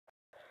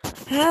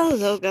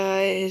Hello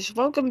guys,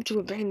 welcome to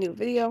a brand new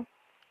video.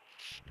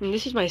 And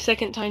this is my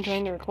second time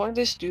trying to record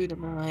this due to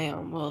my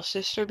little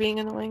sister being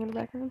annoying in the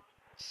background.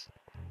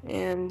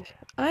 And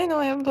I know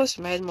I haven't posted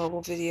a Madden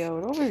mobile video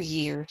in over a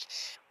year.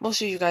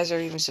 Most of you guys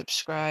are even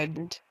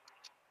subscribed.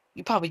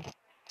 You probably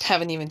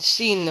haven't even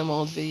seen them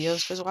old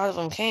videos because a lot of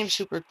them came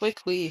super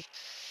quickly.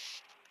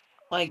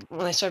 Like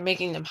when I started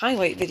making them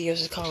highlight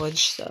videos of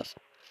college stuff.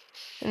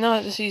 And now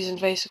that the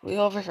season's basically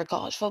over for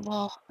college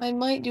football, I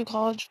might do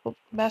college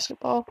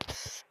basketball.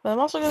 But I'm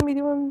also going to be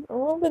doing a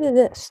little bit of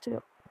this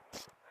too.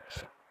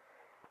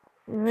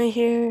 Right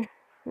here,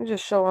 I'm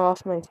just showing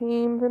off my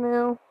team for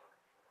now.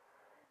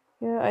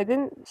 Yeah, I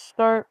didn't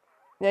start.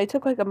 Yeah, I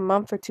took like a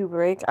month or two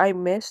break. I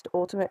missed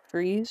Ultimate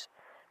Freeze.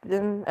 But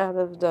then out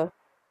of the,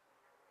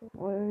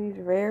 what are these,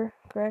 rare,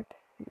 correct?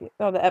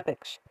 Oh, the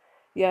epics.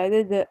 Yeah, I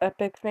did the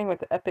epic thing with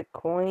the epic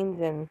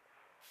coins and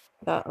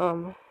got,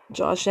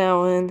 Josh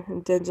Allen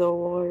and Denzel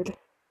Ward.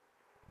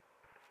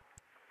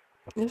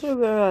 This was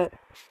got,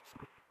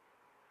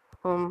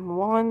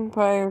 one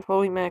player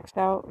fully maxed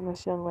out in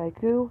this young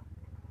Waiku.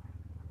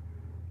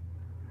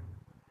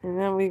 And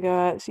then we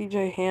got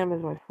CJ Ham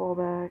as my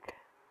fullback.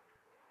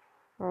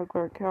 Rob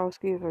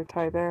Gronkowski is our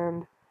tight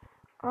end.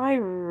 I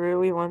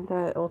really want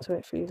that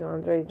Ultimate Freeze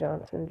Andre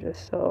Johnson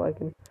just so I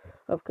can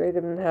upgrade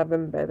him and have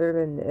him better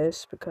than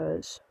this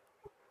because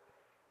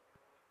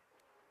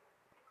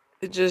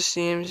it just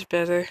seems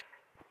better.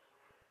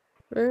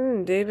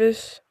 Vernon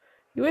Davis,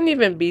 he wouldn't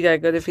even be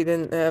that good if he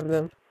didn't have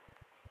them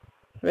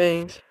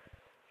rings.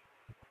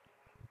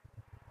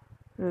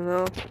 You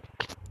know?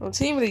 Well,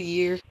 team of the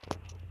year.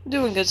 I'm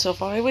doing good so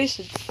far. I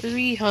wasted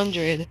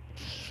 300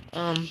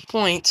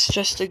 points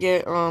just to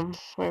get what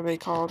are they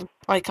called?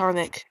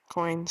 Iconic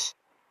coins.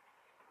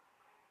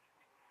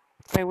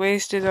 I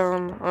wasted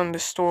on the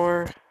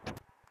store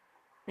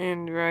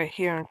and right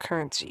here on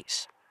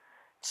currencies.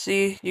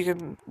 See, you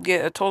can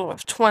get a total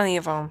of 20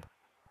 of them.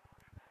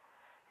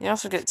 You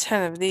also get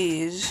 10 of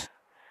these,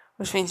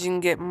 which means you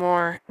can get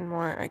more and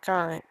more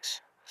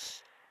iconics.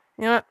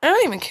 You know what? I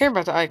don't even care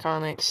about the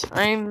iconics.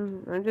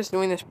 I'm just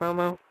doing this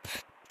promo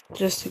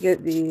just to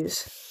get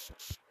these.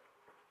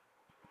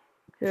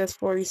 Okay, that's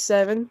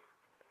 47.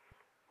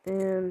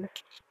 And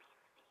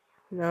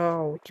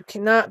no, you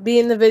cannot be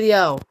in the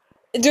video.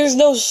 There's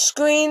no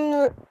screen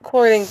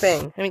recording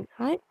thing. I mean,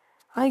 hi,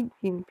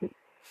 guinea pig.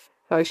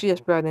 Sorry, she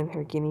just brought in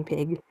her guinea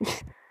pig.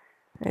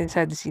 I just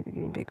had to see the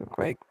guinea pig real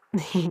quick.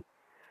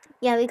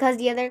 Yeah, because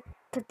the other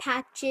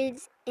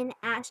Patches and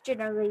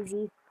Astrid are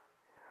lazy.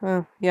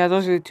 Yeah,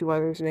 those are the two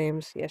others'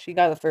 names. Yeah, she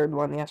got a third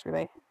one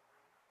yesterday.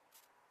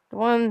 The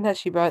one that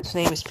she brouught's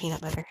name is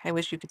Peanut Butter. I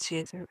wish you could see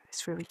it.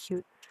 It's really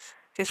cute.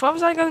 Okay, so what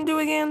was I gonna do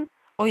again?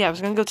 Oh yeah, I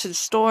was gonna go to the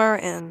store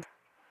and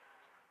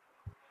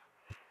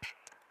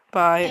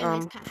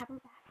buy,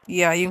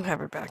 yeah, you can have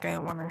her back. I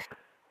don't want her.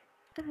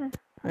 Go ahead.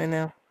 I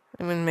know.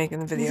 I'm gonna make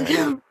a video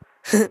right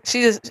now.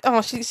 She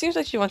seems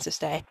like she wants to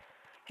stay.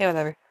 Hey,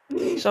 whatever.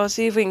 So let's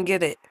see if we can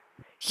get it.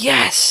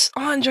 Yes!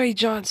 Andre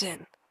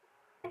Johnson!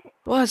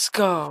 Let's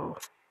go!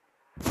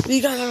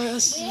 We got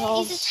ourselves.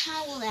 Where is the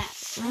towel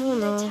at? I don't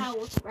know. I need a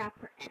towel to wrap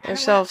her in.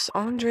 Ourselves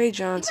Andre You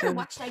Johnson. better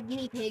watch that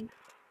guinea pig.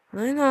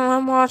 I know,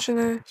 I'm watching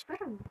her.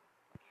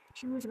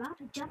 She was about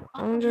to jump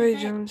off Andre of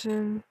the bed.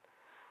 Johnson.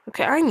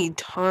 Okay, I need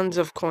tons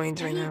of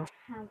coins right now.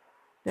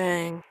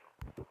 Dang.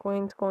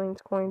 Coins. I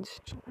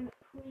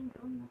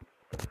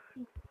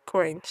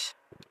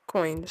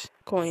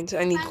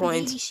need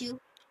coins.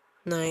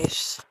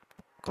 Nice.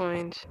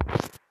 Coins.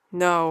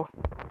 No.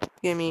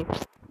 Gimme.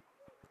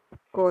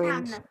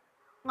 Coins.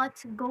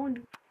 Let's go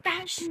into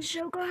fashion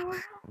show, girl.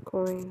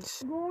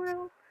 Coins. I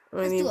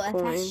Let's need do a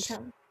coins.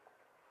 fashion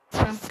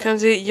show.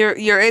 Because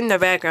you're in the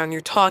background.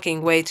 You're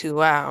talking way too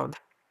loud.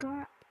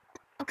 Girl.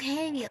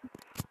 Okay.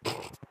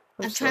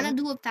 I'm trying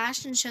to do a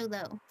fashion show,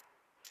 though.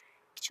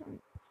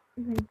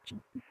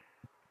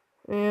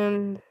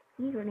 And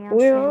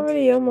we're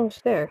already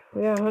almost there.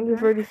 We got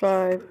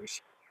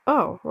 135.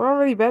 Oh, we're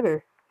already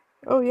better.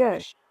 Oh, yeah.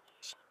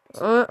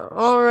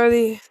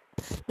 Already.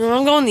 No,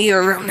 I'm going to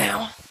your room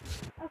now.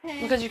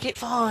 Okay. Because you keep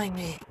following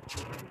me.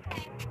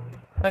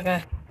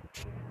 Okay.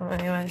 Well,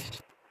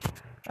 anyways.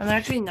 I'm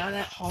actually not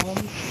at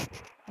home.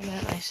 I'm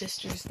at my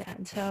sister's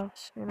dad's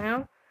house right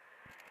now.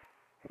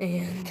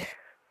 And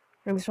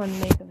I just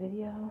wanted to make a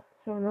video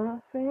showing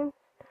off things.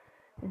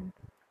 And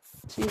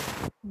see,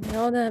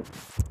 now that...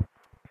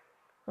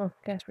 Oh,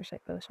 Casper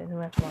site posted. I'm going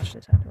to have to watch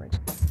this afterwards.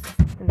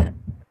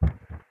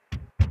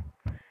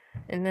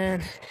 And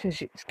then she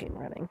just came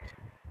running.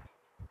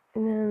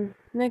 And then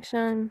next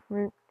time,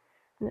 when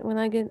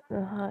I get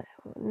now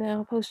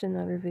I'll post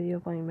another video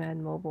playing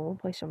Madden Mobile. We'll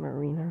play some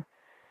arena.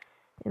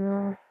 You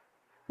know,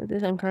 with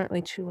this I'm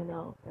currently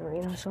 2-0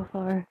 arena so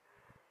far.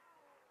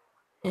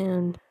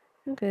 And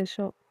okay,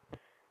 so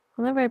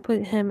whenever I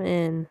put him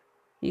in,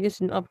 he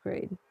gets an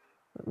upgrade.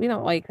 We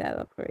don't like that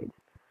upgrade,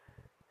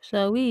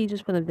 so we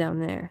just put him down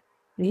there.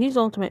 He's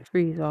Ultimate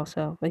Freeze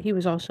also, but he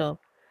was also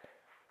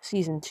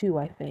Season 2,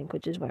 I think,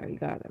 which is where we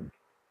got him.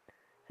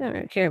 I don't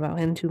really care about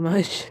him too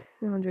much.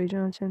 Andre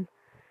Johnson.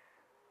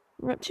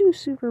 We got 2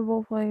 Super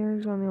Bowl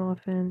players on the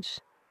offense.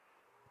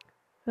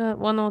 Got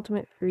 1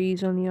 ultimate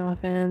freeze on the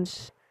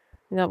offense.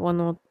 We got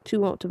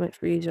 2 ultimate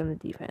freeze on the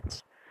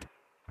defense.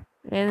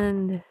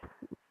 And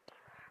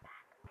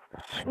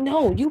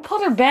no, you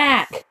put her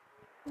back.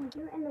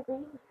 You're in the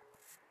way.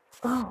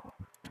 Oh,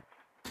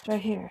 it's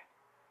right here.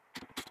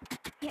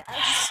 Yeah. Oh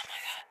my god,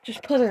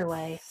 just put her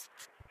away.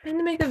 I'm trying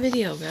to make a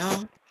video,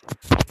 bro.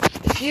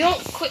 If you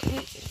don't quit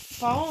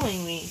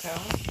following me, bro,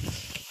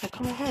 like,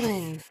 come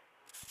on.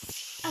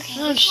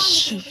 Okay. I'm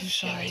super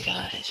sorry,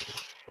 guys.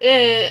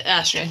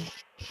 Astrid.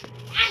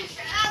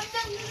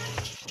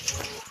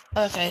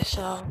 Okay,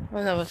 so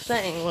what I was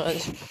saying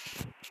was,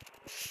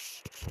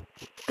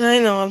 I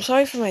know, I'm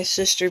sorry for my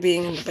sister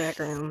being in the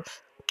background.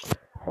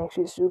 I think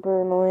she's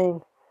super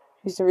annoying.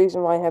 She's the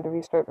reason why I had to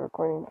restart the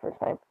recording the first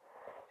time.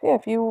 So yeah,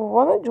 if you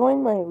want to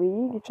join my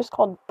league, it's just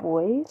called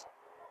Boys,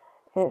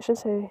 and it should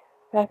say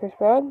Packers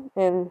Proud,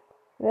 and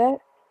that,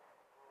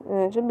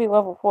 and it should be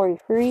level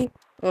 43,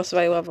 unless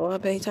I level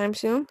up anytime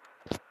soon.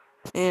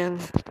 And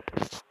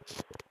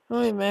I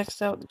already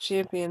maxed out the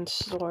champion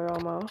store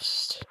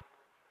almost,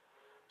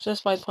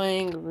 just by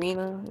playing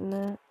Arena and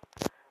that.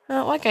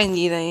 Not like I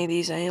need any of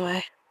these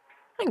anyway.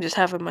 I can just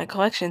have in my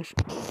collection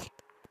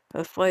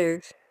of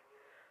players.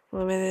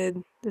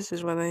 Limited, this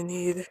is what I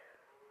need. Is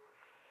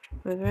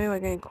there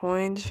like any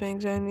coins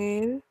things I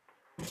need?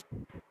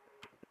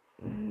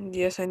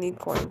 Yes, I need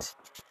coins.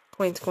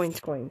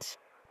 Coins.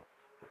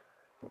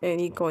 I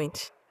need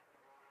coins.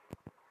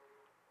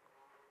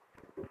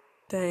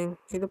 Dang,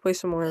 need to play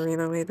some more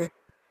arena later.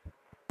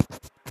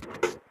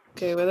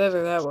 Okay,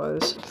 whatever that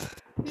was.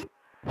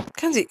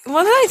 Kenzie,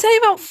 what did I tell you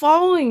about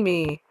following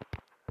me?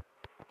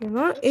 You're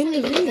not in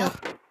the video.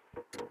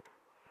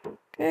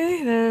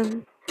 Okay,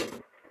 then.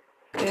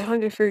 Okay,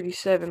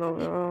 137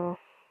 overall.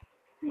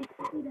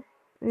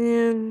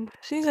 And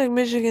seems like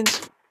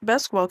Michigan's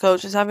basketball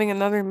coach is having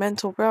another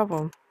mental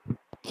problem.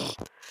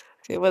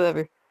 Okay,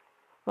 whatever.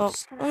 Well,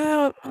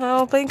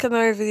 I'll make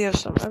another video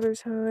some other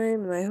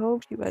time, and I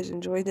hope you guys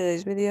enjoyed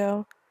today's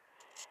video.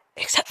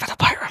 Except for the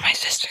part where my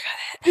sister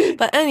got it.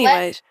 But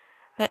anyways,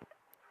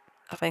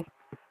 nothing.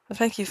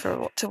 Thank you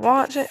for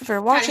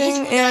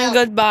watching, and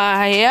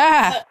goodbye.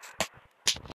 Yeah.